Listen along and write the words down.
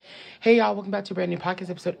Hey y'all, welcome back to a brand new podcast,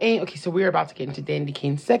 episode 8. Okay, so we're about to get into Danity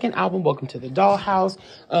Kane's second album, Welcome to the Dollhouse.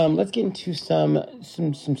 Let's get into some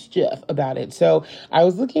stuff about it. So I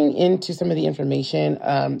was looking into some of the information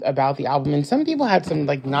about the album, and some people had some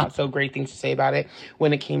like not so great things to say about it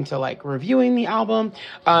when it came to like reviewing the album.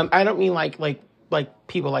 I don't mean like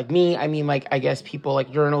people like me. I mean, like, I guess people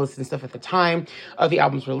like journalists and stuff at the time of the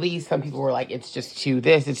album's release. Some people were like, it's just too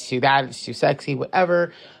this, it's too that, it's too sexy,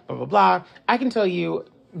 whatever, blah, blah, blah. I can tell you,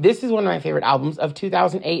 this is one of my favorite albums of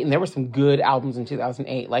 2008, and there were some good albums in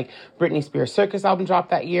 2008. Like, Britney Spears' Circus album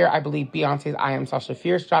dropped that year. I believe Beyonce's I Am Sasha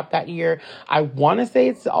Fierce dropped that year. I want to say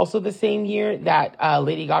it's also the same year that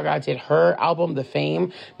Lady Gaga did her album, The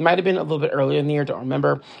Fame. It might have been a little bit earlier in the year, don't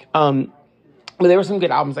remember. But there were some good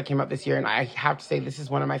albums that came out this year, and I have to say this is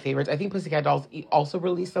one of my favorites. I think Pussycat Dolls also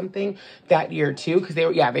released something that year too, because they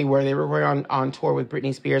were going on tour with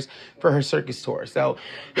Britney Spears for her Circus tour. So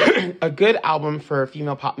a good album for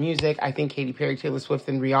female pop music. I think Katy Perry, Taylor Swift,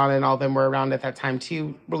 and Rihanna and all of them were around at that time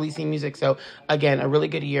too, releasing music. So again, a really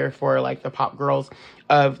good year for like the pop girls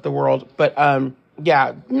of the world. But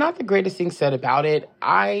yeah, not the greatest thing said about it.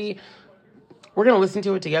 We're going to listen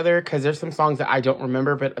to it together because there's some songs that I don't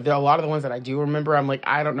remember, but there are a lot of the ones that I do remember. I'm like,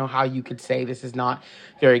 I don't know how you could say this is not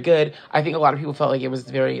very good. I think a lot of people felt like it was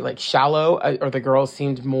very like shallow, or the girls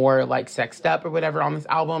seemed more like sexed up or whatever on this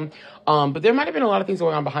album. But there might have been a lot of things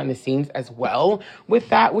going on behind the scenes as well with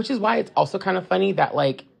that, which is why it's also kind of funny that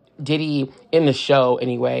like Diddy in the show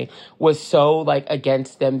anyway was so like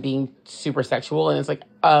against them being super sexual. And it's like,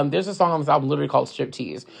 there's a song on this album literally called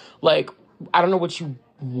Striptease. Like, I don't know what you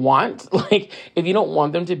want. Like, if you don't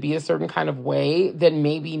want them to be a certain kind of way, then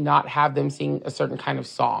maybe not have them sing a certain kind of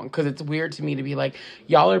song. Because it's weird to me to be like,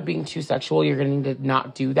 y'all are being too sexual, you're going to need to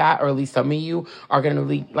not do that, or at least some of you are going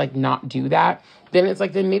to like not do that. Then it's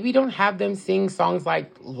like, then maybe don't have them sing songs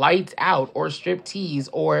like Lights Out or Striptease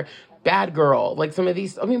or Bad Girl. Like some of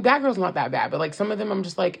these, I mean, Bad Girl's not that bad, but like some of them I'm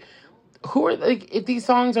just like, who are, like, if these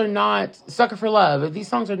songs are not Sucker for Love, if these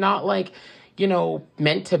songs are not like, you know,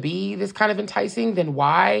 meant to be this kind of enticing, then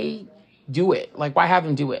why do it? Like, why have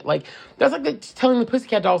them do it? Like, that's like telling the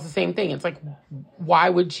Pussycat Dolls the same thing. It's like, why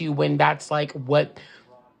would you when that's like what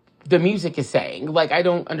the music is saying? Like, I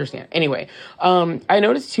don't understand. Anyway, I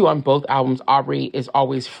noticed too on both albums, Aubrey is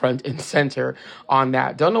always front and center on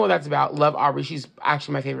that. Don't know what that's about. Love Aubrey. She's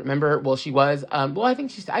actually my favorite member. Well, she was. Well, I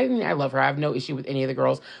think I love her. I have no issue with any of the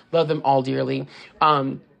girls. Love them all dearly.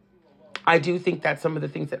 I do think that some of the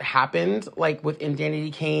things that happened, like within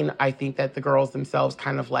Danity Kane, I think that the girls themselves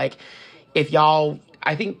kind of like,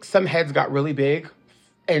 I think some heads got really big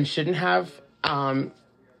and shouldn't have,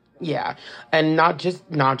 yeah. And not just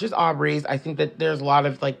Aubrey's. I think that there's a lot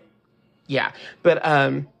of like, yeah. But,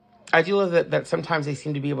 I do love that sometimes they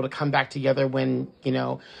seem to be able to come back together when, you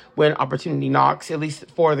know, when opportunity knocks, at least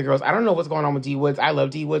for the girls. I don't know what's going on with D Woods. I love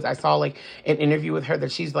D Woods. I saw like an interview with her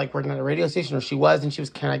that she's like working at a radio station, or she was, and she was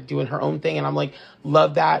kind of like doing her own thing. And I'm like,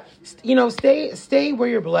 love that. You know, stay where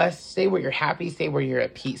you're blessed, stay where you're happy, stay where you're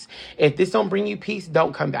at peace. If this don't bring you peace,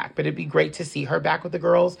 don't come back. But it'd be great to see her back with the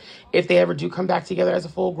girls if they ever do come back together as a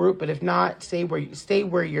full group. But if not, stay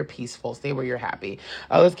where you're peaceful, stay where you're happy.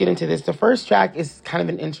 Let's get into this. The first track is kind of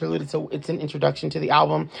an interlude. So it's an introduction to the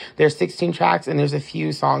album. There's 16 tracks, and there's a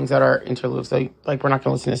few songs that are interludes. So like, we're not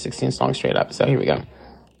going to listen to 16 songs straight up. So here we go.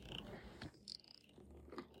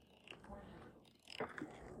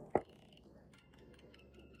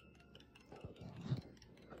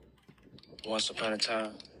 Once upon a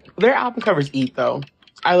time. Their album covers eat, though.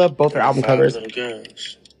 I love both their album covers. Little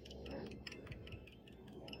girls.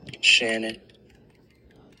 Shannon,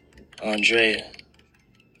 Andrea,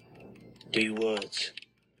 D Woods,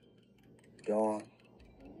 Dawn,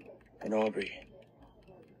 and Aubrey.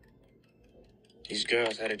 These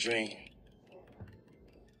girls had a dream.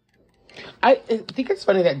 I think it's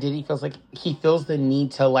funny that Diddy feels like he feels the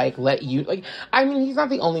need to like let you, like, I mean, he's not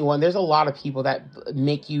the only one. There's a lot of people that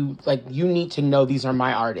make you like, you need to know these are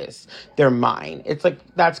my artists. They're mine. It's like,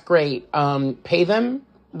 that's great. Pay them,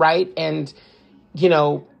 right? And, you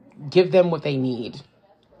know, give them what they need.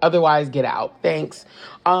 Otherwise, get out. Thanks.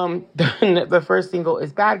 The first single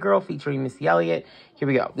is Bad Girl featuring Missy Elliott. Here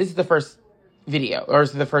we go. This is the first video, or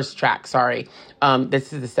is the first track, sorry.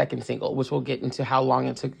 This is the second single, which we'll get into how long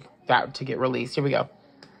it took that to get released. Here we go.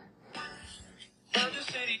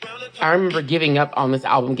 I remember giving up on this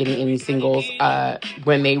album, getting any singles,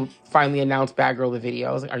 when they finally announced Bad Girl, the video.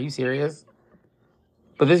 I was like, are you serious?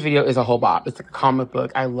 But this video is a whole bop. It's like a comic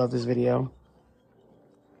book. I love this video.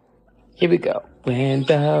 Here we go. When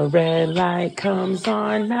the red light comes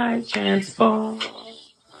on, I transform.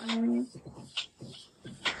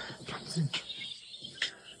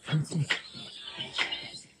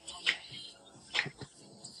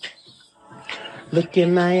 Look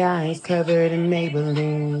in my eyes covered in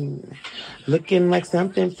Maybelline. Looking like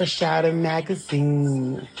something fresh out of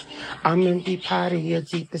magazine. I'm gonna be part of your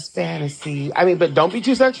deepest fantasy. I mean, but don't be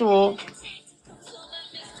too sexual.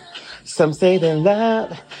 Some say that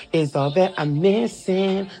love is all that I'm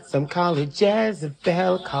missing. Some call it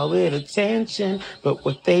Jezebel, call it attention. But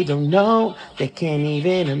what they don't know, they can't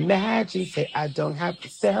even imagine. Say I don't have the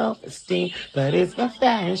self-esteem, but it's my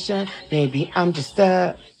fashion. Maybe I'm just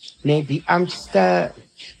a, maybe I'm just a,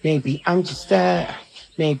 maybe I'm just a,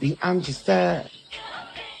 maybe I'm just a.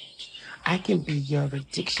 I can be your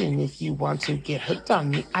addiction if you want to get hooked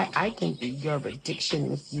on me. I can be your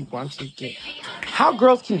addiction if you want to get... How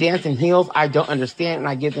girls can dance in heels, I don't understand, and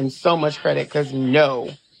I give them so much credit because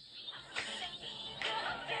no.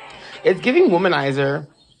 It's giving womanizer.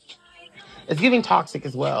 It's giving toxic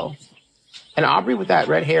as well. And Aubrey with that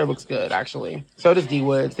red hair looks good, actually. So does D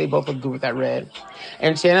Woods. They both look good with that red.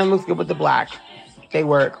 And Shannon looks good with the black. They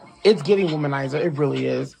work. It's giving womanizer. It really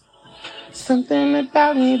is. Something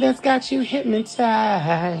about me that's got you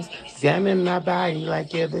hypnotized. Examine my body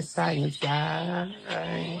like you're the science guy.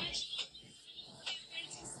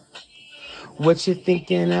 What you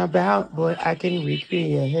thinking about, boy, I can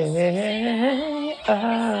recreate.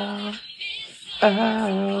 Oh,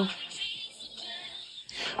 oh.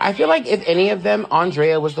 I feel like if any of them,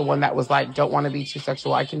 Andrea was the one that was like, don't want to be too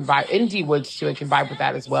sexual. I can vibe, and D Woods too, I can vibe with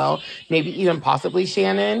that as well. Maybe even possibly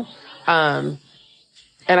Shannon.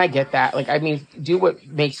 And I get that. Like, I mean, do what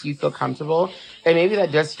makes you feel comfortable. And maybe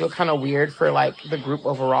that does feel kind of weird for, like, the group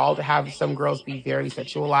overall to have some girls be very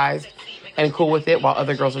sexualized and cool with it while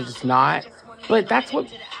other girls are just not. But that's what...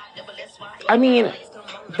 I mean,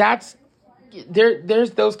 that's...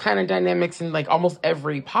 There's those kind of dynamics in, like, almost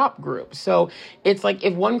every pop group. So it's like,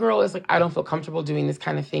 if one girl is like, I don't feel comfortable doing this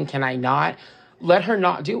kind of thing, can I not? Let her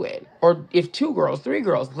not do it. Or if 2 girls, 3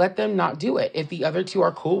 girls, let them not do it. If the other 2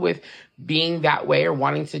 are cool with being that way or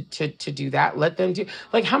wanting to do that, let them do.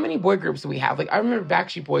 Like, how many boy groups do we have? Like, I remember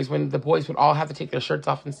Backstreet Boys when the boys would all have to take their shirts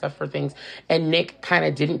off and stuff for things, and Nick kind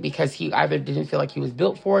of didn't because he either didn't feel like he was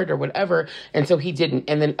built for it or whatever, and so he didn't.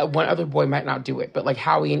 And then one other boy might not do it, but like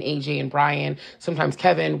Howie and AJ and Brian, sometimes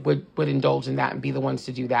Kevin would indulge in that and be the ones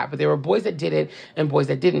to do that. But there were boys that did it and boys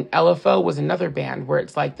that didn't. LFO was another band where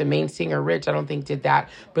it's like the main singer, Rich, I don't think did that,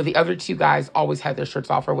 but the other 2 guys always had their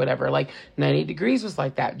shirts off or whatever. Like 90 Degrees was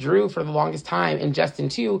like that. Drew, for the longest time, and Justin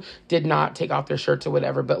too, did not take off their shirts or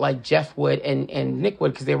whatever, but like Jeff would and Nick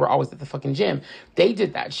would, because they were always at the fucking gym. They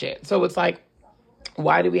did that shit. So it's like,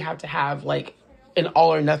 why do we have to have like an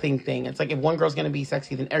all or nothing thing? It's like, if one girl's gonna be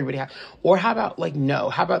sexy, then everybody has. Or how about like, no,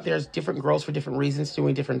 how about there's different girls for different reasons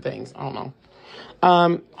doing different things? I don't know.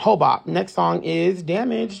 Hobop. Next song is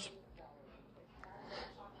Damaged,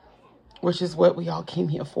 which is what we all came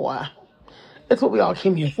here for. It's what we all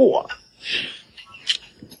came here for.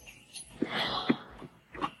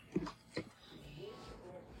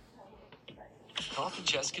 Cough and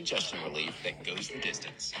chest congestion relief that goes the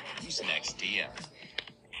distance. Use Next DM.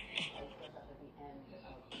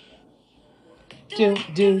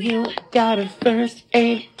 Do you got a first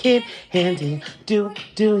aid kit handy? Do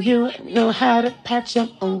you know how to patch up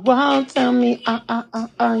a wall? Tell me,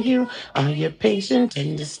 are you patient?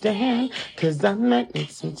 Understand? 'Cause I might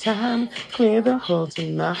need some time. Clear the hole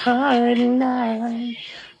to my heart and I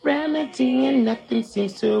remedy, and nothing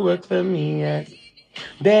seems to work for me yet.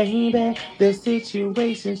 Baby, the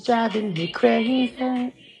situation's driving me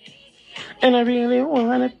crazy, and I really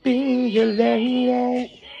wanna be your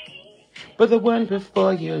lady. But the one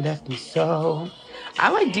before you left me so. I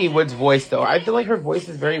like D Wood's voice, though. I feel like her voice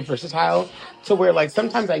is very versatile to where, like,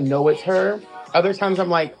 sometimes I know it's her. Other times I'm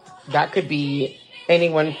like, that could be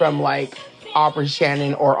anyone from, like, Aubrey,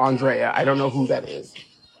 Shannon, or Andrea. I don't know who that is.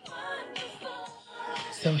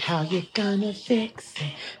 So how you gonna fix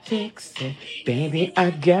it? Baby,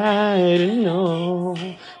 I gotta know.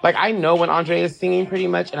 Like, I know when Andrea is singing pretty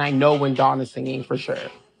much, and I know when Dawn is singing for sure.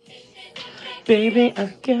 Baby, I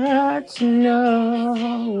got to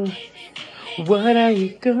know, what are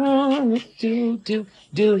you gonna do?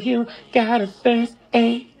 Do you got a first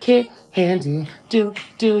aid kit handy? Do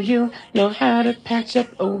you know how to patch up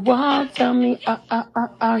a wall? Tell me,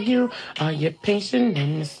 are you patient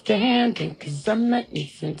and understanding? 'Cause I might need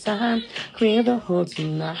some time. Clear the hole to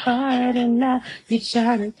my heart, and now you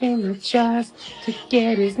try to give me trust. To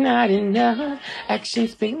get is not enough.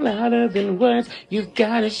 Actions speak louder than words. You've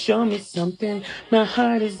gotta show me something. My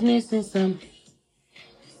heart is missing something.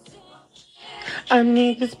 I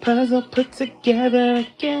need this puzzle put together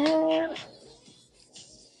again.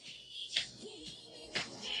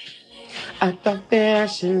 I thought that I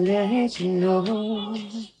should let you know.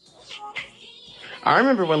 I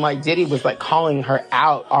remember when like Diddy was like calling her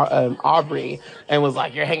out, Aubrey, and was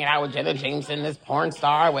like, "You're hanging out with Jenna Jameson, this porn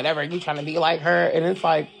star, whatever. You trying to be like her?" And it's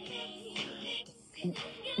like,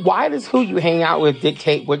 why does who you hang out with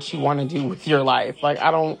dictate what you want to do with your life? Like,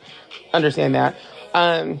 I don't understand that.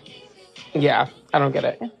 Yeah, I don't get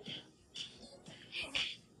it.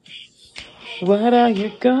 What are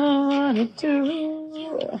you gonna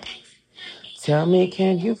do? Tell me,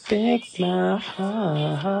 can you fix my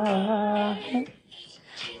heart?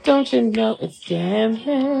 Don't you know it's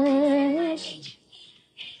damaged?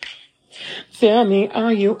 Tell me,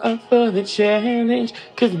 are you up for the challenge?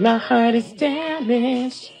 'Cause my heart is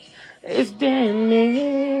damaged. It's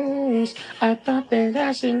damaged. I thought that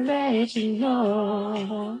I should let you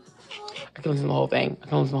know. I can listen to the whole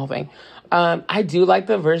thing. I do like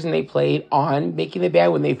the version they played on Making the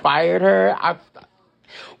Band when they fired her.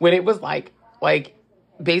 When it was like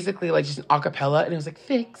basically like just an acapella, and it was like,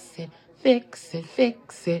 fix it, fix it,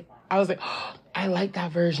 fix it. I was like, oh, I like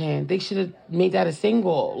that version. They should have made that a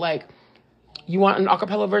single. Like, you want an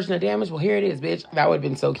acapella version of Damage? Well, here it is, bitch. That would have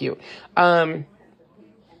been so cute.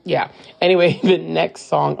 Yeah. Anyway, the next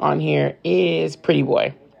song on here is Pretty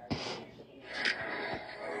Boy.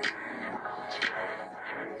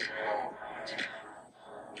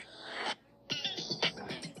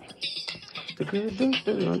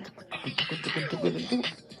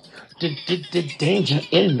 Danger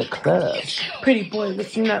in the club. Pretty boy,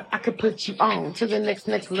 listen up. I could put you on to the next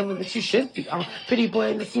level that you should be on. Pretty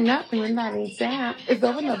boy, listen up. And that ain't sound. It's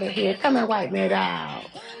over over here. Come and wipe me out.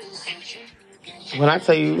 When I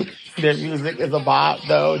tell you their music is a bop,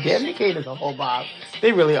 though, Danity Kane is a whole bop.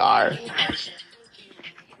 They really are.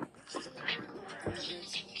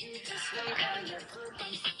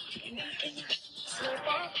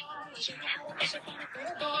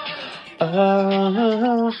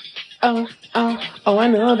 Oh, I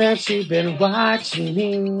know that you've been watching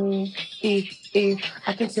me.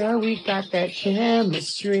 I can tell we got that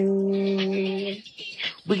chemistry.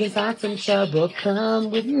 We can start some trouble,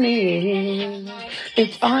 come with me.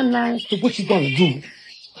 It's all night, so what you gonna do?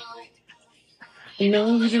 You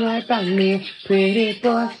know who's right by me. Pretty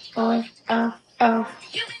boy, oh.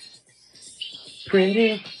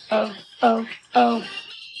 Pretty, oh.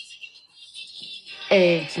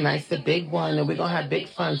 Hey, tonight's the big one, and we're gonna have big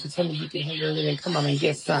fun. So tell me you can handle it and come on and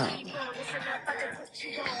get some.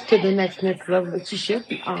 To the next level that you should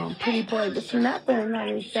be on. Pretty boy, listen up and let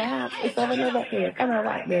me stop. It's over here. Come on,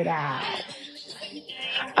 wipe it out.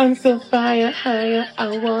 I'm so higher,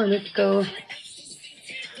 I wanna go.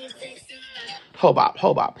 Hold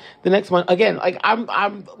up. The next one, again, like,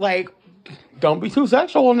 I'm like, don't be too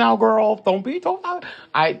sexual now, girl. Don't be too.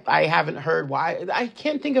 I haven't heard why. I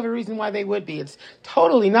can't think of a reason why they would be. It's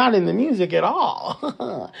totally not in the music at all.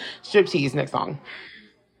 Striptease, next song.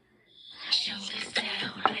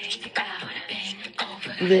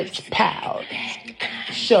 Lips pout.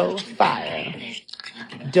 Show fire.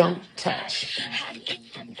 Don't touch.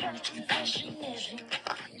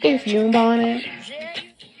 If you want it.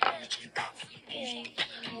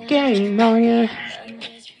 Game on you.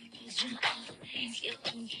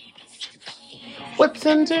 What's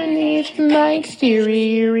underneath my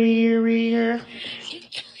exterior?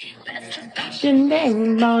 Your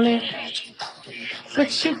name on it.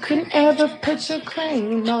 But you couldn't ever put your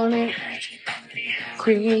claim on it.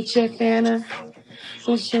 Create your fantasy.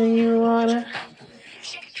 Which you wanna.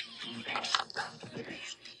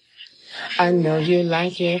 I know you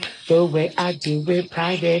like it the way I do it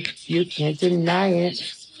private. You can't deny it.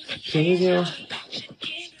 Can you?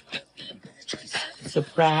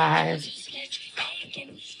 Surprise.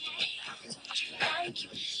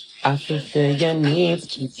 I fulfill your needs.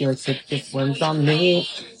 Keep your tip. This one's on me.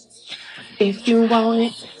 If you want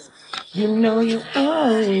it, you know you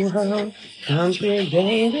own. Come here,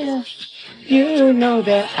 baby. You know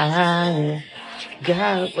that I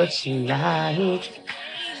got what you like.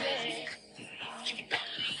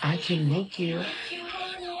 I can make you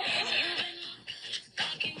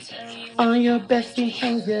on your best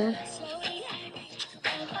behavior.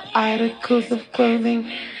 Articles of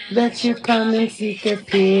clothing. Let you come and take a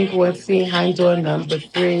peek. What's behind door number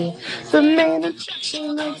 3? The main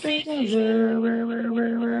attraction of the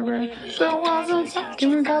walls I'm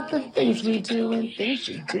talking about the things we do and things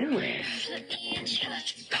you're doing.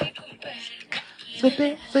 Flip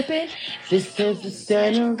it. This is the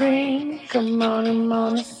center ring. Come on, I'm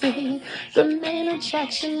on the scene. The main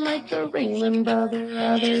attraction like the Ringling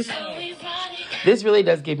Brothers. This really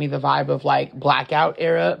does give me the vibe of like Blackout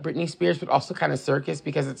era Britney Spears, but also kind of Circus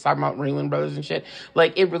because it's talking about Ringling Brothers and shit.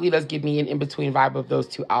 Like, it really does give me an in-between vibe of those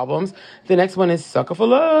two albums. The next one is Sucker for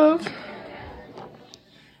Love.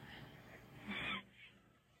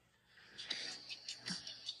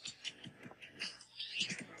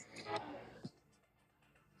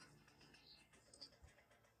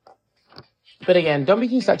 But again, don't be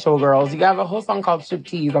too sexual, girls. You got a whole song called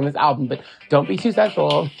Striptease on this album, but don't be too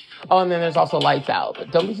sexual. Oh, and then there's also Lights Out,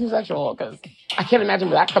 but don't be too sexual because I can't imagine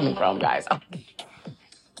where that's coming from, guys.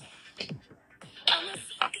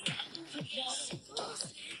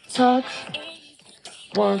 Talk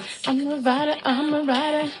once. I'm a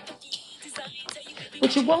rider.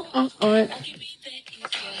 What you want?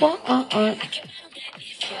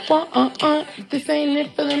 This ain't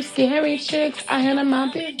it for them scary chicks. I handle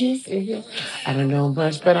my business. I don't know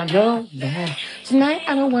much, but I know that tonight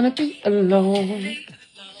I don't wanna be alone.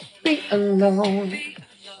 Be alone.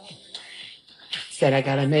 Said I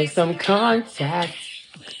gotta make some contact.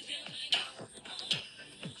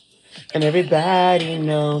 And everybody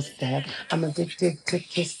knows that I'm addicted to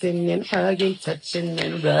kissing and hugging, touching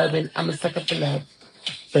and rubbing. I'm a sucker for love,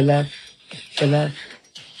 for love, for love,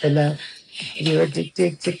 for love. You're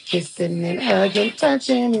addicted to kissing and hugging,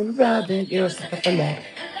 touching and rubbing. You're a sucker for love,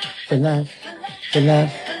 for love, for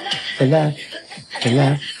love, for love, for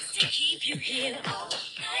love.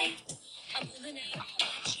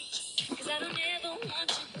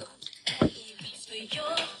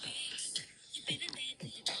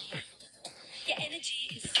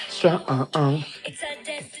 Strong.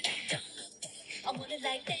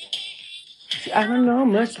 See, I don't know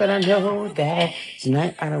much, but I know that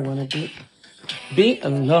tonight I don't want to be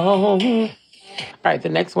alone. All right, the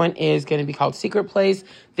next one is going to be called Secret Place.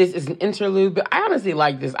 This is an interlude, but I honestly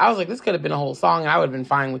like this. I was like, this could have been a whole song, and I would have been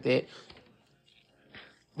fine with it.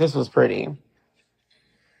 This was pretty.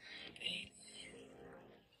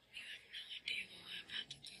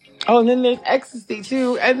 Oh, and then there's Ecstasy,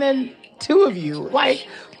 too, and then two of you. Like,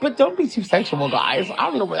 but don't be too sexual, guys. I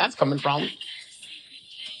don't know where that's coming from.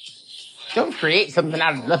 Don't create something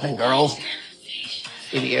out of nothing, girls.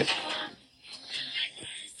 Idiot.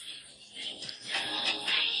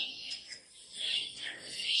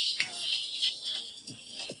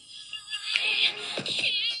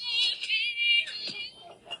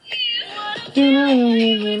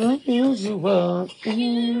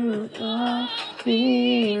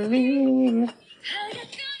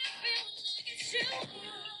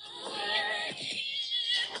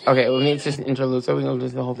 Okay, well, it's just an interlude, so we're gonna do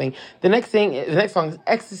the whole thing. The next song is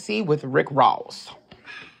Ecstasy with Rick Ross.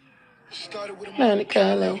 Then when it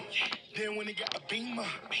got a beamer,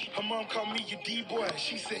 her mom called me a D-boy.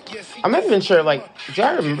 She said, yes, I'm not even sure, like, do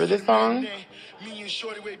I remember this song?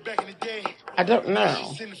 I don't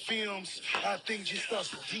know.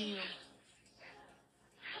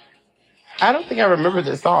 I don't think I remember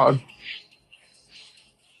this song.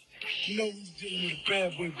 You know we're dealing with a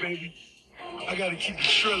bad boy, baby. I gotta keep it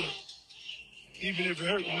shrilling, even if it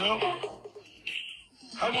hurt, you know?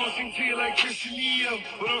 I want to sing to you like Christian Neo,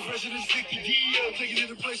 but I'm fresher than Sticky Dio. Take it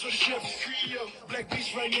to the place where the chef is Creole. Black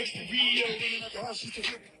Beach right next to Rio.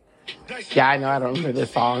 Yeah, I know, I don't remember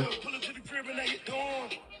this song. Pull up to the crib and I hit the horn.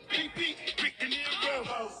 Beep, beep, quick the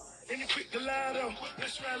Nero. And the quick Galado.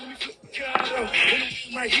 Let's ride, let me flip the Cardo. And I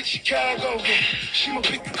might hit Chicago. She ma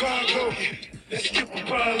pick the cargo. Let's skip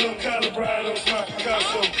Apollo, Colorado's my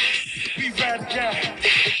Picasso. We ride or die.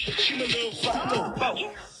 She my little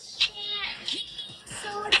follow. So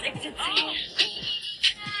addicted to you.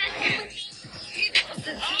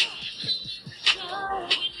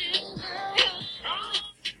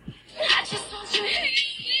 I just want you to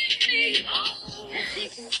hate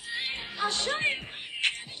me. I'll show you.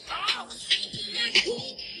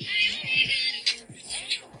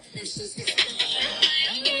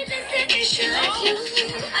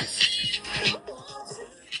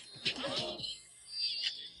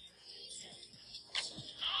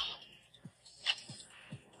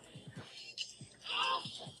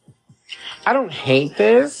 I don't hate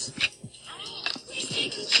this.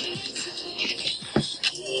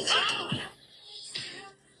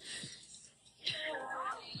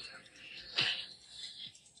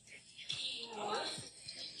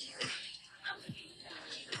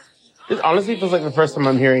 This honestly feels like the first time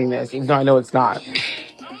I'm hearing this, even though I know it's not.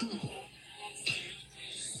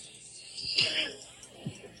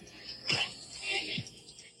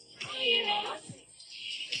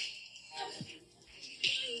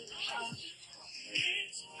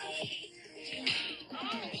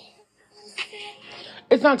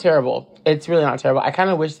 It's not terrible. It's really not terrible. I kind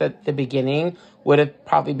of wish that the beginning would have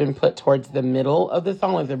probably been put towards the middle of the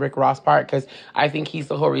song, like the Rick Ross part, because I think he's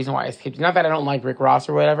the whole reason why I skipped it. Not that I don't like Rick Ross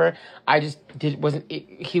or whatever. I just it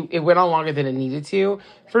went on longer than it needed to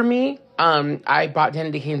for me. I bought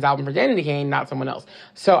Danity Kane's album for Danity Kane, not someone else.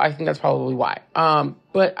 So I think that's probably why.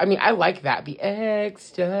 But I mean, I like that. The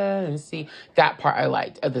ecstasy, that part I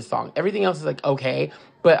liked of the song. Everything else is like, okay,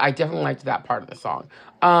 but I definitely liked that part of the song.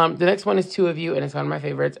 The next one is Two of You, and it's one of my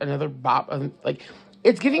favorites. Another bop of, like,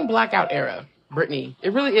 it's giving Blackout era, Britney.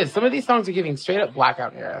 It really is. Some of these songs are giving straight up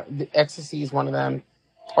Blackout era. The Ecstasy is one of them.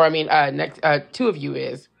 Or I mean, Two of You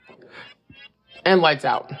is. And Lights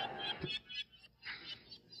Out.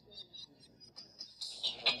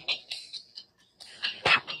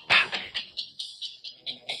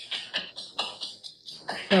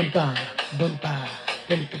 Bum ba, bum ba,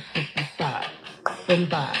 bum ba, bum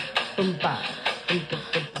ba, bum ba,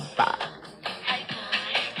 bum ba.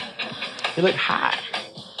 You look hot.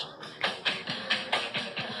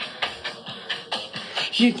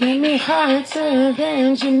 You give me hotter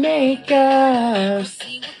than Jamaica.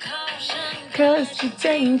 Cause you're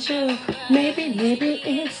danger. Maybe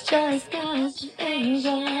it's just cause you're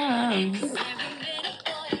angel.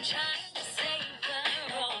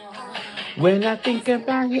 When I think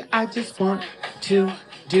about you, I just want to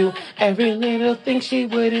do every little thing she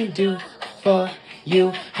wouldn't do for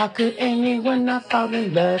you. How could anyone not fall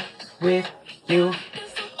in love with you?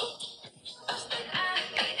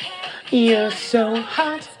 You're so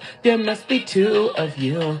hot, there must be two of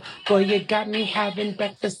you. Boy, you got me having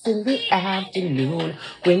breakfast in the afternoon.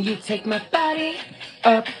 When you take my body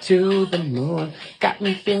up to the moon, got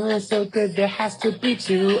me feeling so good, there has to be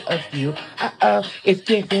two of you. If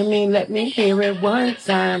you hear me, let me hear it one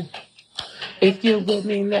time. If you're with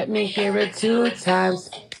me, let me hear it two times.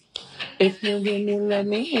 If you're with me, let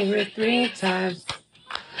me hear it three times.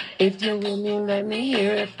 If you're with me, let me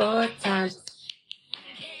hear it four times.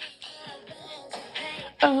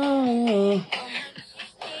 Oh,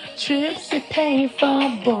 trips are paid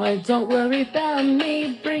for, boy, don't worry about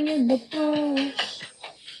me bringing the booze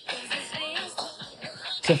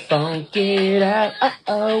to funk it up.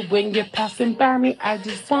 When you're passing by me, I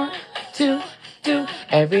just want to do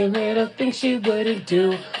every little thing she wouldn't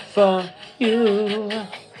do for you.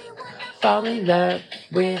 Fall in love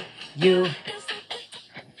with you.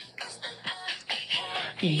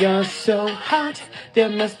 You're so hot, there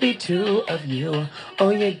must be two of you.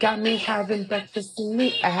 Oh, you got me having breakfast in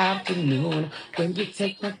the afternoon. When you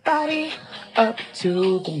take my body up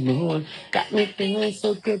to the moon, got me feeling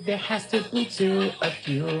so good, there has to be two of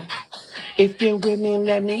you. If you're with me,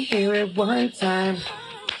 let me hear it one time.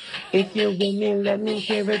 If you're with me, let me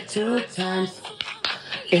hear it two times.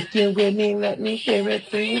 If you're with me, let me hear it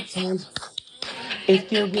three times.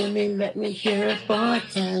 If you're with me, let me hear it four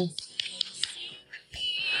times.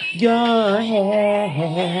 Your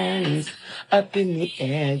hands up in the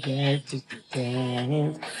air, yeah, just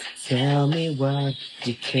dance. Tell me what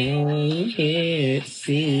you came here to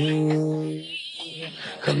see.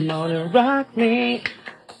 Come on and rock me.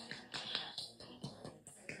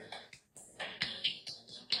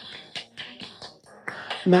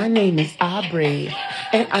 My name is Aubrey,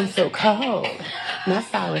 and I'm so cold. My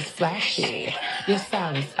style is flashy, your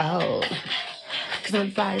style is old. Cause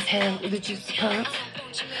I'm fly as hell with the juicy pump.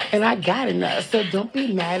 And I got enough, so don't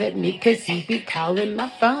be mad at me, cause he be calling my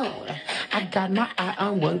phone. I got my eye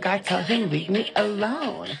on one guy, tell him leave me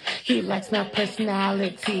alone. He likes my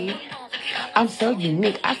personality. I'm so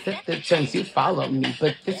unique, I set the trends, you follow me,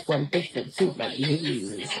 but this one fits into my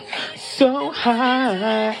news. So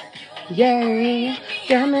high, yay,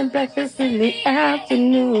 coming breakfast in the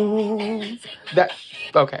afternoon.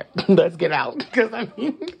 Okay, let's get out. Because I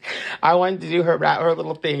mean, I wanted to do her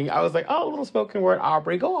little thing. I was like, oh, a little spoken word,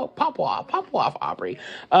 Aubrey. Go pop off, Aubrey.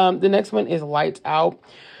 The next one is Lights Out.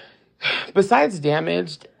 Besides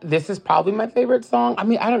Damaged, this is probably my favorite song. I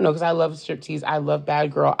mean, I don't know, because I love Striptease. I love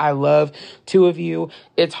Bad Girl. I love Two of You.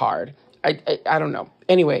 It's hard. I don't know.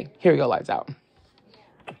 Anyway, here we go, Lights Out.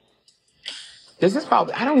 This is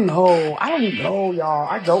probably, I don't know, y'all.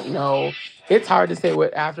 I don't know. It's hard to say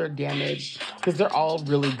what after Damage, because they're all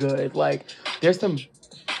really good. Like, there's some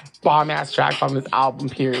bomb-ass tracks on this album,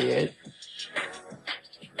 period.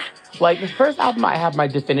 Like, the first album, I have my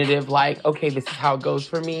definitive, like, okay, this is how it goes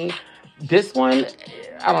for me. This one,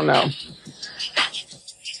 I don't know.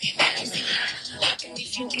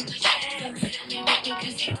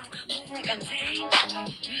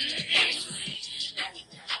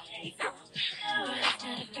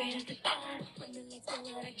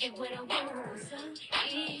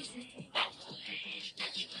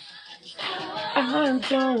 I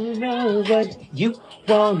don't know what you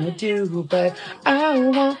wanna do, but I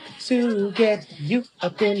want to get you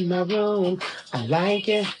up in my room. I like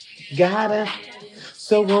it, gotta.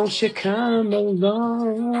 So won't you come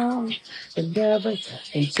along and never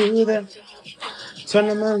into the turn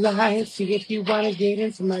on the lights, see if you wanna get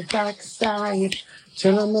into my dark side.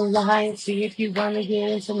 Turn on the lights, see if you wanna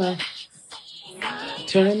get into my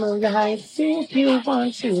turn on the lights, see if you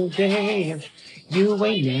want to, babe. You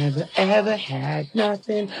ain't never ever had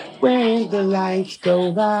nothing when the lights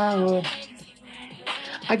go out.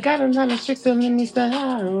 I got another tricks that let me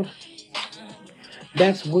out.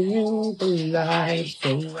 That's when the lights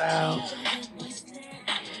go out.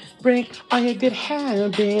 Break all your good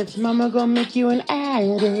habits. Mama gonna make you an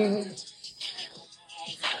addict.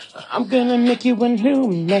 I'm gonna make you a new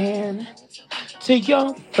man to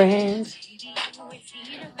your friends.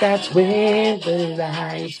 That's when the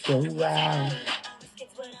lights go out.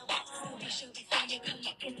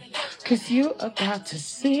 'Cause you about to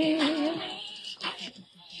see.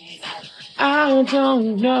 I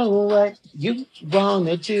don't know what you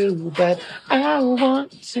wanna do, but I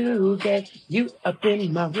want to get you up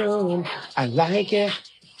in my room. I like it,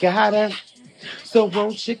 gotta. So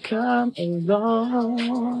won't you come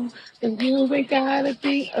along? And you ain't gotta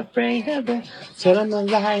be afraid of it. Turn on the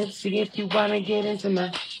lights, see if you wanna get into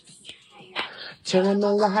my. Turn on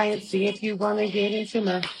the lights, see if you wanna get into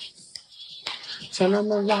my. Turn on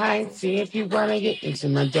the lights, see if you wanna get into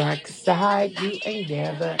my dark side. You ain't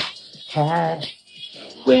never had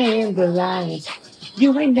when the lights.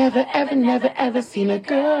 You ain't never, ever, never, ever seen a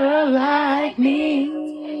girl like me.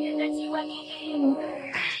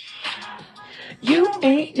 You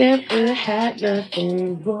ain't never had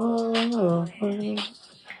nothing, boy.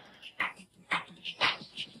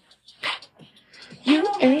 You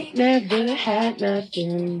ain't never had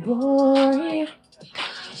nothing, boy.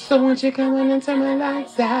 So won't you come in and turn my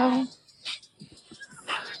lights out?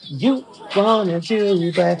 You wanna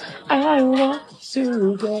do, but I want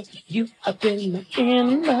to get you up in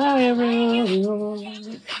my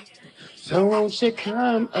room. So won't you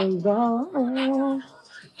come along?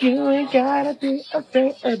 You ain't gotta be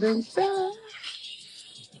afraid of them.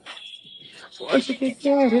 Once you can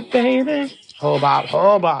get it, baby. Hold up,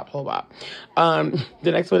 hold up, hold up.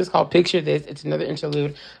 The next one is called Picture This. It's another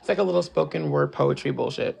interlude. It's like a little spoken word poetry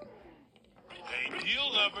bullshit. Hey,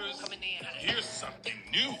 deal lovers, here's something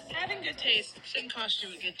new. Having good taste shouldn't cost you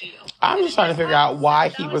a good deal. I'm just trying to figure out why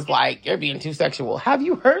he was like, you're being too sexual. Have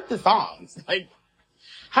you heard the songs? Like,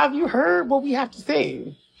 have you heard what we have to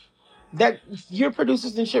sing? That your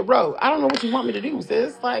producers and shit wrote. I don't know what you want me to do,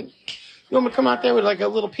 sis. Like, you want me to come out there with like a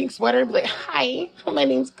little pink sweater and be like, hi, my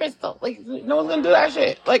name's Crystal. Like, no one's gonna do that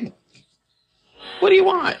shit. Like, what do you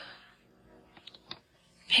want?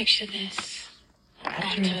 Picture this.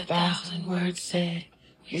 After 1,000 words said,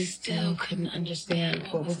 we still couldn't understand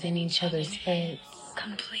what was in each other's heads.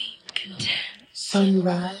 Complete content.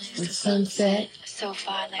 Sunrise and sunset. So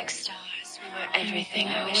far like stars, we were everything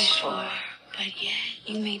I wished for. But yet,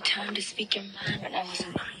 you made time to speak your mind when I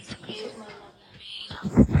wasn't pleased. You, my love,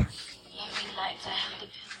 me. Every night I held a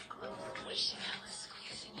pillow close, wishing I was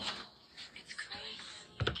squeezing you. It's crazy.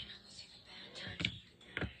 You can only see the bad times.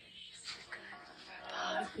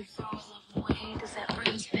 It's good for our love away, 'cause that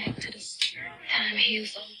brings back to the start. Time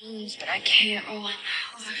heals all wounds, but I can't ruin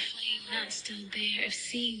our flame not still there. If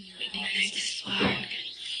seeing you ignites the spark.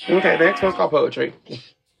 Okay, the next one's called Poetry.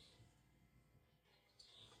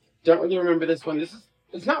 Don't really remember this one.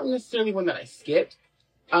 It's not necessarily one that I skipped,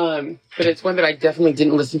 but it's one that I definitely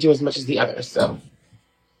didn't listen to as much as the others. So,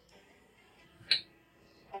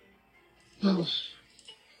 oh.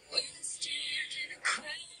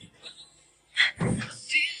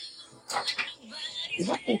 Is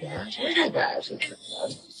that my badge? Where's my badge?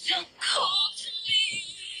 So cold to me.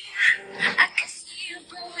 I can see your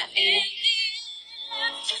breath in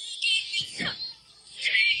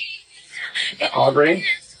Is that Aubrey?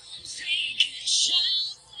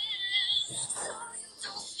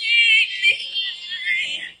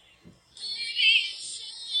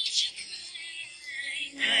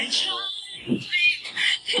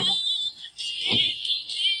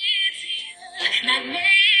 Not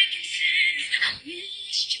making sense. I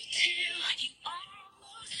missed you till you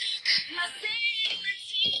almost my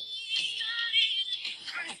sanity started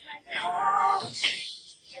first like oh,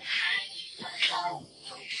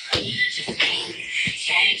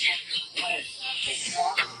 changing the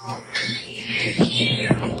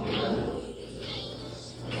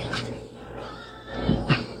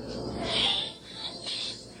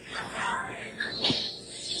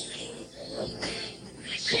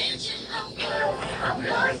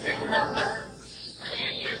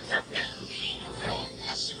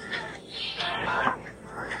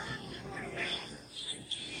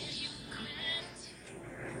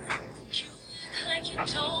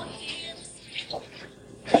Don't hear me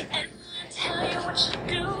and I tell you what you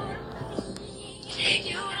do.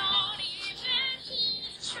 You don't even hear the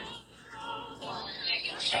truth.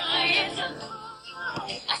 You're trying to fool.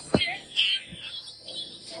 I said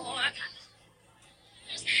before,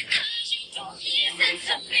 'cause you don't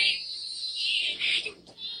listen to me. You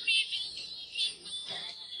don't even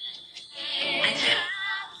I try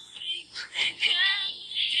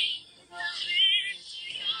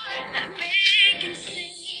to making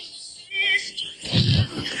sense.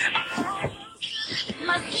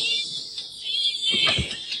 My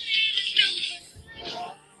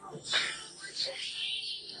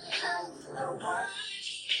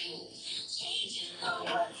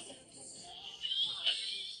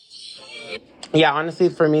Yeah, honestly,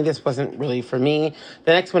 for me, this wasn't really for me.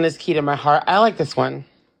 The next one is Key to My Heart. I like this one.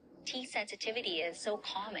 Tea sensitivity is so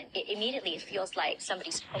common. It immediately feels like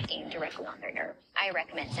somebody's poking directly on their nerve. I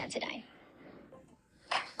recommend Sensodyne.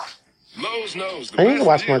 I need to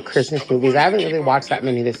watch more Christmas movies. I haven't really watched that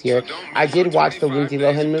many this year. I did watch the Lindsay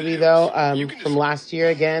Lohan movie, though, from last year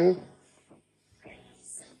again.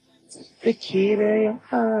 The Key to Your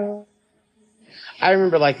Heart. I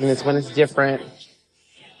remember liking this one. It's different.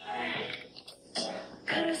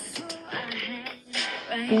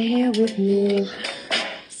 Here with me.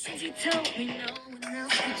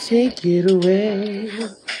 Take it away.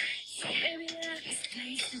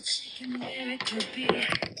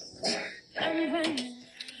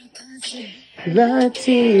 The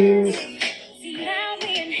tears.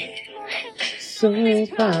 So many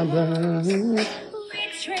problems.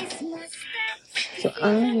 So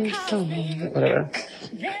I'm sorry. Whatever.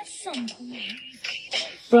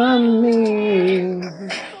 From me.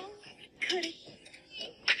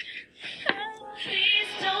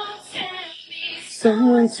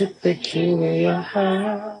 Someone took the key to your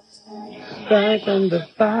heart. Right from the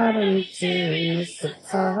bottom to the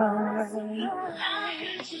top.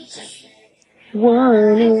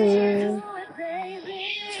 Warning.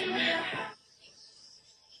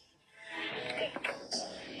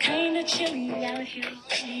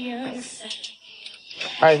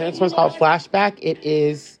 Alright, the next one's called Flashback. It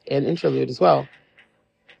is an interlude as well.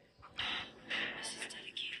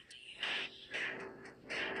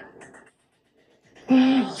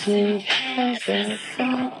 Music has a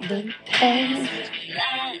solid taste.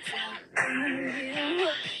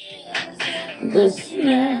 The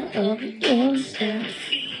smell of your scent,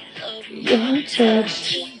 your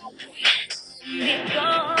touch.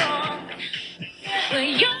 When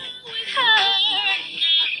you're with her,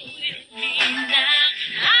 not with me now.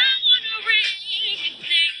 I wanna really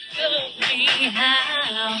think of me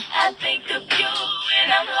how I think of you when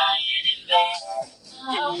I'm lying in bed.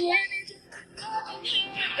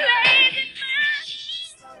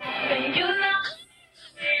 When you know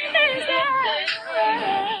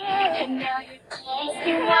and now you're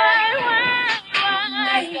asking why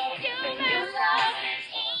you love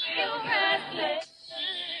you restless.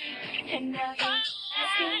 And now you're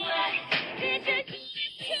asking why did you do it to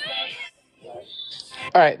me?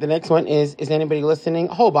 All right, the next one is anybody listening?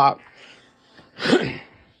 Hobart.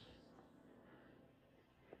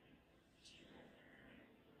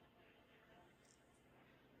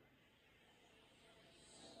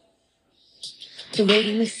 Been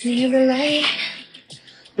waiting to see the light.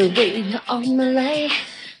 Been waiting all my life.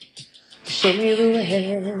 Show me the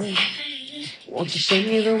way. Won't you show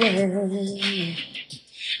me the way?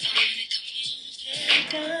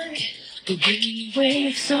 The wind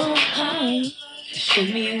waves so high. Show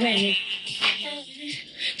me the way.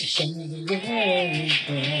 Show me the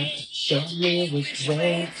way. Show me which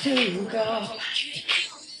way to go.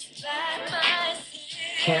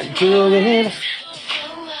 Can't do it.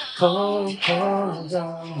 Hold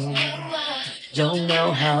on. Don't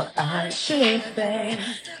know how I should think.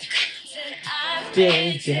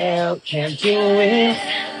 Been dealt, can't do it.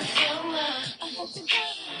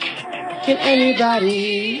 Can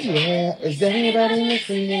anybody, yeah, is anybody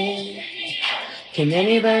listening? Can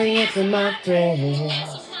anybody answer my prayers?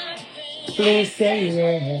 Please say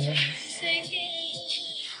yes.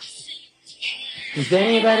 Does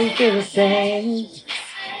anybody feel the same?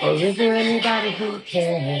 Or is there anybody who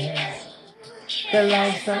cares? The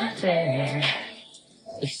life's unfair.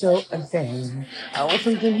 It's so unfair. I want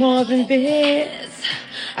something more than this.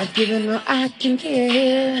 I've given all I can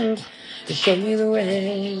give. To show me the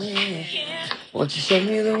way. Won't you show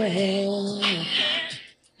me the way?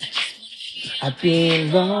 I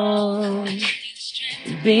belong.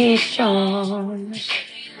 Be strong.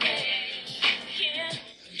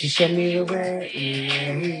 To show me the way.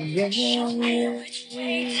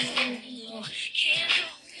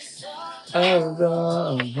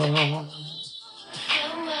 Oh,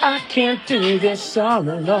 I can't do this all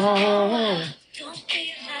alone.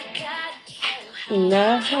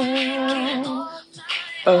 Now,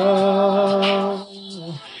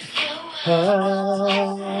 oh,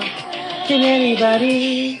 oh, can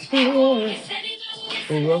anybody hear?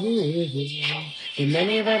 Can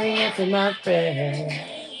anybody answer my prayer?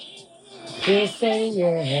 Please say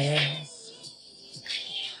yes.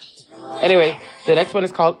 Anyway, the next one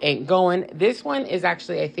is called Ain't Going. This one is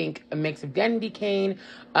actually, I think, a mix of Danity, Kane,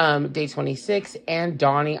 Day 26, and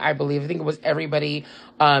Donnie, I believe. I think it was everybody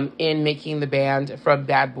in making the band from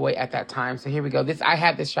Bad Boy at that time. So here we go. I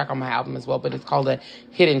had this track on my album as well, but it's called a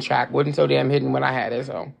hidden track. Wasn't so damn hidden when I had it,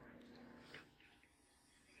 so.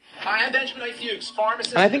 Hi, I'm Benjamin I. Fuchs,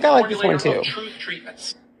 pharmacist. And I think I like this one too. Of Truth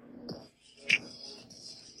Treatments.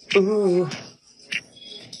 Ooh.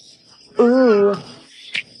 Ooh.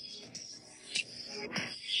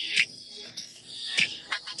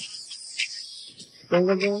 Here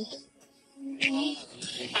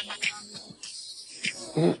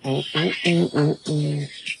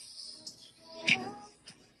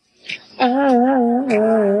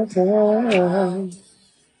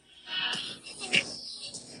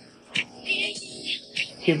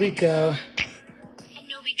we go. I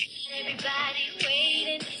know we got everybody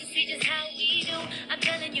waiting to see just how we do. I'm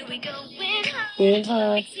telling you, we going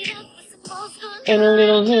hard. Mix it up with some old school And a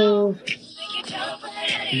little new. Make it jump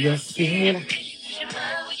ahead. Yes, it.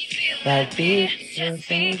 Like this.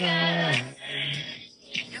 Just ain't right.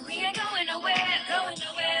 And we ain't going nowhere, going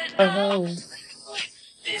nowhere. Oh.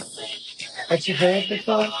 What you heard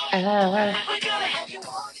before? We're gonna have you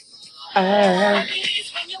walk.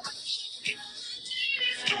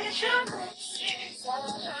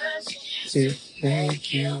 To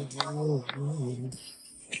thank you.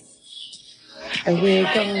 And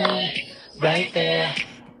we're going right there.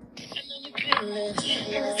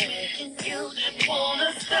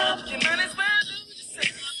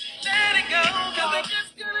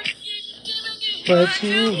 What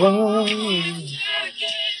you want.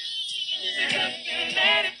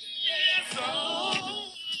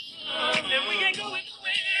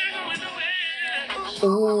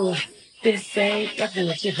 Ooh, this ain't nothing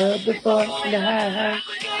that you heard before. Nah.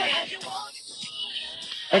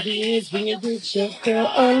 Ideas when you with your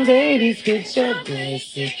girl, oh ladies with your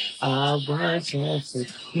dresses. I want you to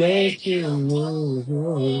make you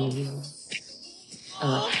move.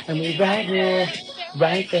 And we right here,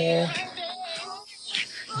 right there.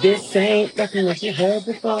 This ain't nothing that you heard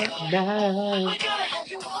before. Nah.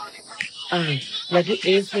 Like it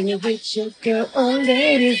is when you're with your girl, oh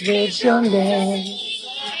ladies with your man.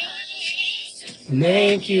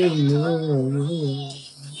 Make you move.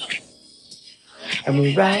 And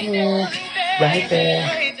we right here, right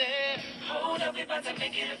there. Hold up, we're about to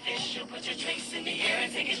make it official. Put your drinks in the air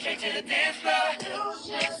and take it straight to the dance floor.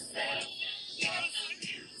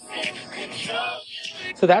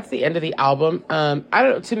 So that's the end of the album. I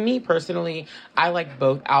don't know. To me personally, I like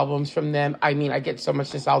both albums from them. I mean, I get so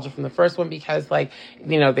much nostalgia from the first one because, like,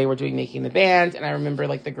 you know, they were doing Making the Band, and I remember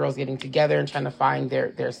like the girls getting together and trying to find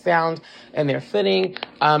their sound and their footing.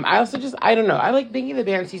 I also I don't know. I like Making the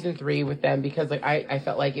Band season 3 with them because like I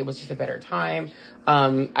felt like it was just a better time.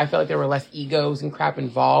 I felt like there were less egos and crap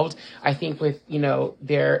involved. I think with, you know,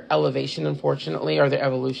 their elevation, unfortunately, or their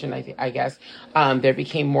evolution, I guess, there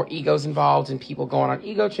became more egos involved and people going on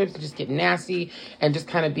ego trips and just getting nasty and just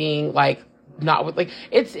kind of being like, not with like,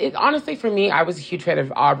 it honestly for me, I was a huge fan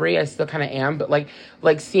of Aubrey. I still kind of am, but like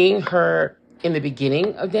seeing her in the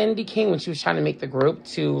beginning of Danity Kane when she was trying to make the group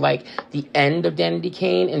to like the end of Danity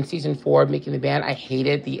Kane in season 4 of Making the Band, I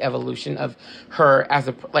hated the evolution of her as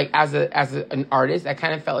an artist. I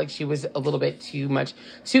kind of felt like she was a little bit too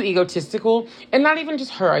egotistical, and not even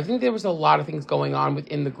just her. I think there was a lot of things going on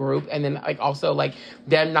within the group, and then like also like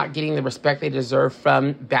them not getting the respect they deserve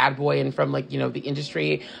from Bad Boy and from like, you know, the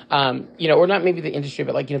industry, you know, or not maybe the industry,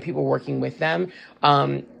 but like, you know, people working with them.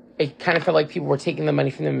 It kind of felt like people were taking the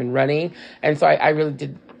money from them and running. And so I really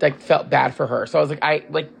did like felt bad for her. So I was like,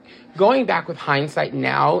 going back with hindsight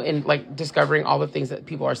now and like discovering all the things that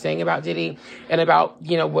people are saying about Diddy and about,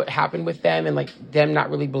 you know, what happened with them and like them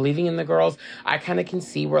not really believing in the girls, I kind of can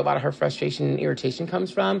see where a lot of her frustration and irritation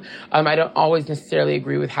comes from. I don't always necessarily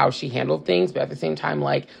agree with how she handled things, but at the same time,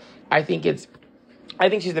 like, I think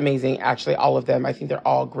she's amazing, actually, all of them. I think they're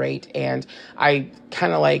all great. And I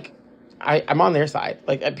kind of like, I'm on their side,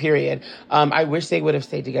 like, a period. I wish they would have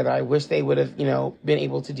stayed together. I wish they would have, you know, been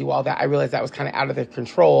able to do all that. I realized that was kind of out of their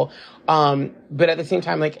control. But at the same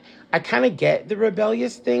time, like, I kind of get the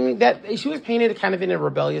rebellious thing that she was painted kind of in a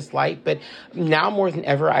rebellious light. But now more than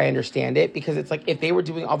ever, I understand it because it's like if they were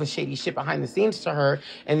doing all the shady shit behind the scenes to her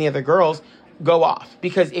and the other girls, go off.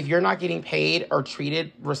 Because if you're not getting paid or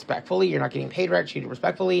treated respectfully, you're not getting paid right, treated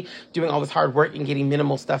respectfully, doing all this hard work and getting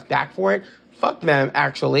minimal stuff back for it, fuck them,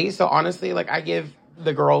 actually. So honestly, like, I give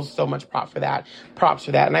the girls so much props for that.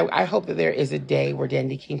 And I hope that there is a day where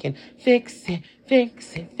Danity Kane can fix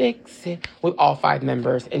it with all 5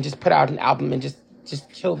 members and just put out an album and just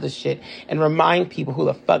kill this shit and remind people who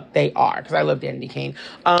the fuck they are. Because I love Danity Kane.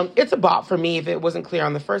 It's a bop for me. If it wasn't clear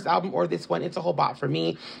on the first album or this one, it's a whole bop for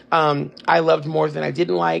me. I loved More Than I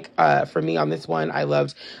Didn't Like. For me on this one, I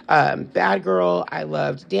loved Bad Girl. I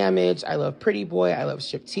loved Damage. I loved Pretty Boy. I loved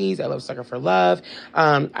Strip Tease. I loved Sucker for Love.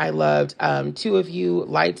 I loved Two of You,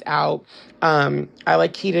 Lights Out. I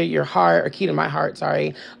like Key to Your Heart, or Key to My Heart,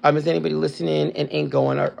 sorry. Is Anybody Listening and Ain't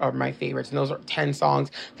Going are my favorites. And those are 10 songs.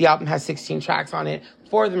 The album has 16 tracks on it.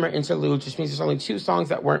 4 of them are interludes, which means there's only 2 songs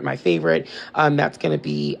that weren't my favorite. That's going to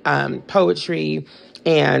be Poetry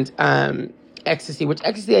and Ecstasy, which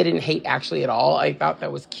Ecstasy I didn't hate actually at all. I thought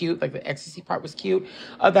that was cute. Like, the Ecstasy part was cute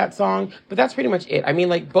of that song. But that's pretty much it. I mean,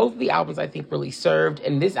 like, both of the albums I think really served,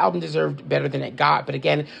 and this album deserved better than it got. But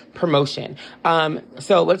again, promotion.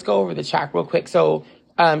 So let's go over the track real quick. So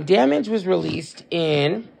Damage was released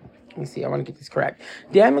in, let me see, I want to get this correct.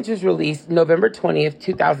 Damage was released November 20th,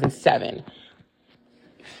 2007.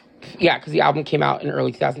 Yeah, because the album came out in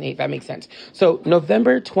early 2008. That makes sense. So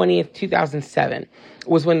November 20th, 2007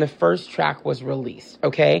 was when the first track was released,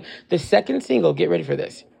 okay? The second single, get ready for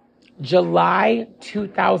this, July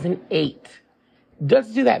 2008.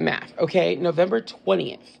 Let's do that math, okay? November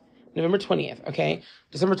 20th, okay?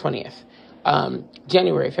 December 20th.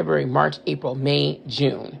 January, February, March, April, May,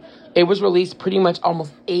 June. It was released pretty much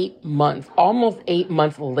almost 8 months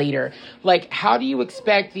later. Like, how do you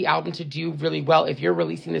expect the album to do really well if you're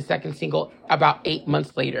releasing the second single about 8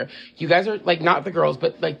 months later? You guys are, like, not the girls,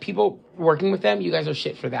 but, like, people working with them, you guys are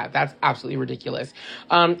shit for that. That's absolutely ridiculous.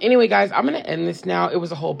 Anyway, guys, I'm going to end this now. It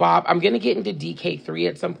was a whole bop. I'm going to get into DK3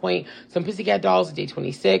 at some point. Some Pussycat Dolls, day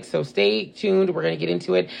 26. So stay tuned. We're going to get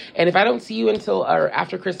into it. And if I don't see you until or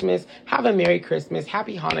after Christmas, have a Merry Christmas,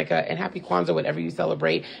 Happy Hanukkah, and Happy Kwanzaa, whatever you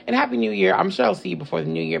celebrate. And Happy New Year. I'm sure I'll see you before the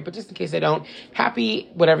New Year, but just in case I don't,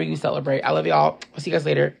 happy whatever you celebrate. I love y'all. I'll see you guys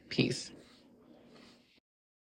later. Peace.